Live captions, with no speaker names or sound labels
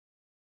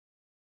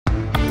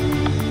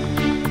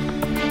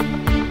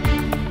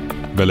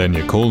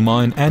Velenje Coal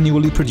Mine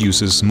annually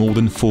produces more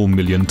than 4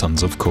 million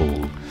tons of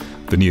coal.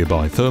 The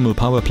nearby thermal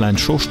power plant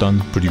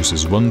Šoštanj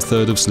produces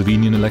 1/3 of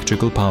Slovenian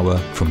electrical power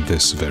from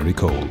this very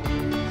coal.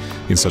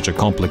 In such a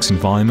complex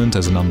environment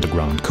as an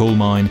underground coal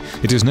mine,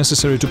 it is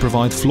necessary to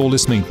provide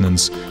flawless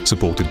maintenance,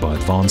 supported by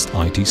advanced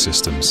IT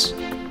systems.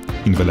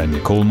 In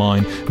Velenje Coal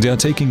Mine, they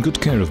are taking good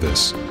care of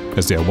this,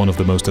 as they are one of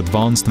the most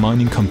advanced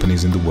mining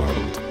companies in the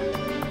world.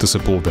 To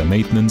support their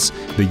maintenance,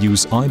 they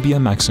use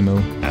IBM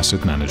Maximo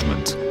Asset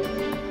Management.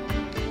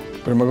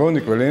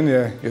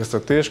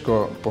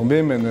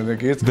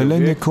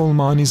 Velenje Coal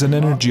Mine is an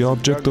energy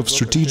object of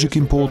strategic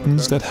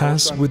importance that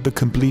has, with the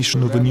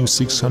completion of a new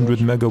 600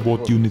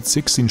 MW Unit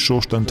 6 in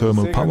Šoštanj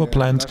thermal power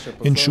plant,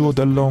 ensured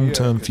a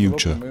long-term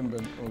future.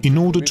 In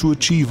order to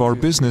achieve our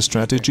business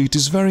strategy, it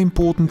is very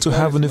important to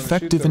have an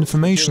effective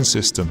information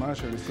system.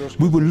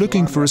 We were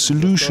looking for a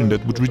solution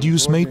that would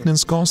reduce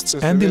maintenance costs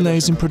and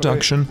delays in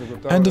production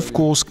and, of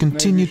course,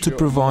 continue to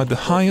provide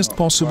the highest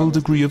possible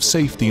degree of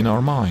safety in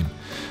our mine.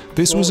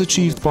 This was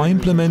achieved by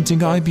implementing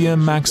IBM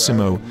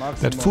Maximo,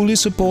 that fully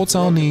supports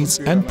our needs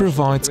and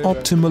provides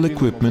optimal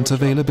equipment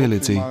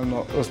availability.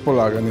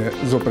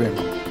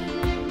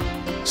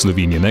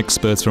 Slovenian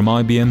experts from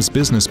IBM's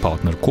business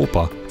partner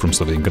Kopa from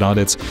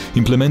Slovenj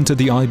implemented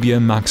the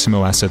IBM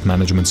Maximo Asset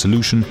Management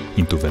solution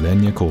into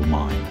Velenje Coal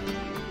Mine.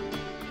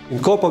 In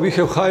Kopa we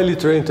have highly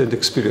trained and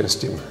experienced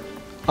team.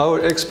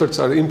 Our experts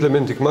are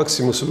implementing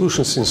Maximo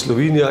solutions in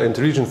Slovenia and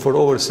region for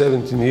over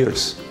 17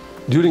 years.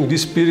 During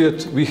this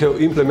period, we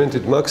have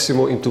implemented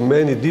Maximo into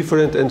many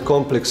different and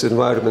complex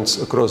environments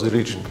across the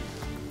region.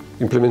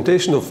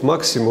 Implementation of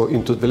Maximo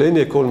into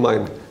Velenje Coal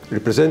Mine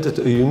represented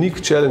a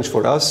unique challenge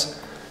for us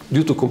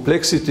due to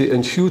complexity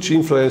and huge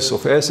influence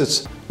of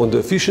assets on the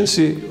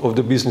efficiency of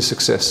the business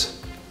success.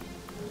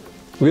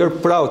 We are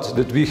proud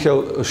that we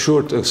have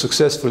assured a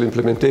successful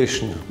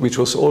implementation, which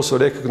was also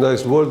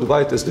recognized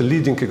worldwide as the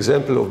leading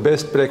example of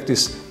best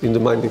practice in the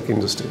mining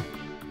industry.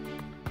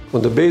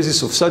 On the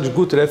basis of such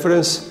good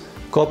reference,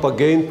 Kopa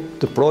gained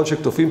the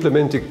project of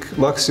implementing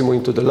Maximo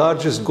into the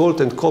largest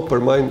gold and copper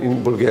mine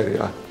in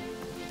Bulgaria.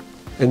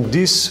 And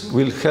this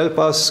will help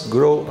us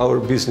grow our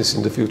business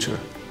in the future.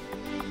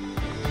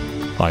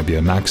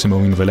 IBM Maximo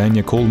in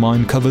Velenje Coal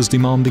Mine covers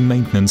demanding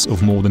maintenance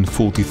of more than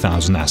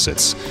 40,000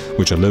 assets,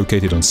 which are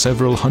located on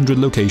several hundred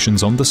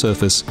locations on the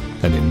surface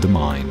and in the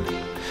mine.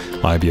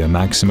 IBM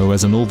Maximo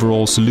as an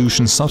overall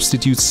solution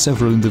substitutes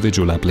several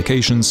individual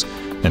applications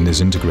and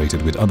is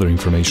integrated with other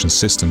information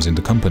systems in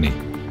the company.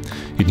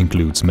 It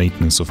includes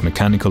maintenance of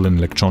mechanical and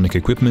electronic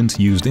equipment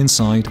used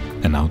inside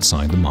and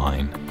outside the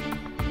mine.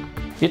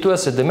 It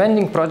was a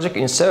demanding project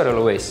in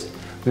several ways.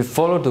 We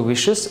followed the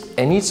wishes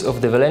and needs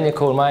of the Velenje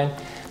Coal Mine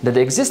that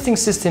the existing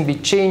system be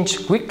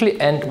changed quickly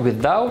and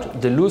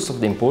without the loss of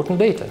the important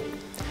data.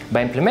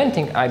 By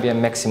implementing IBM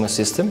Maximo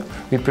system,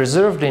 we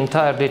preserved the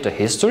entire data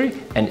history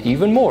and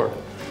even more.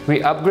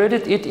 We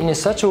upgraded it in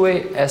such a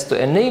way as to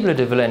enable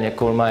the Velenje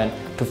Coal Mine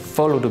to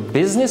follow the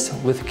business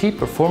with key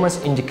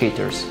performance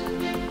indicators.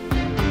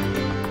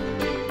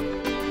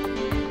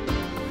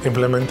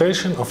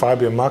 Implementation of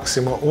IBM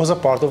Maximo was a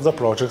part of the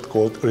project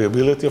called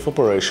Reliability of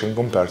Operation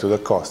compared to the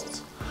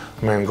costs.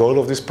 Main goal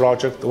of this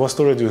project was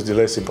to reduce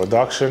delays in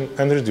production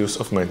and reduce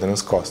of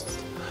maintenance costs.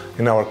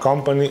 In our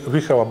company, we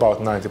have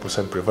about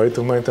 90%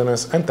 preventive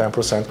maintenance and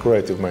 10%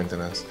 curative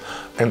maintenance,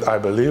 and I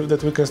believe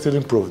that we can still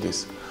improve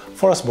this.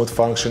 For a smooth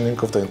functioning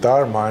of the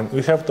entire mine,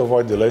 we have to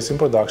avoid delays in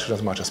production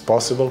as much as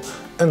possible,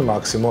 and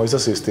Maximo is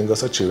assisting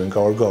us achieving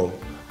our goal.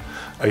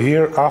 A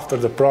year after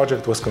the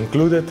project was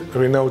concluded,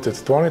 we noted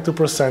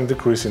 22%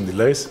 decrease in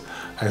delays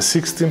and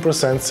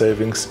 16%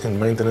 savings in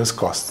maintenance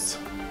costs.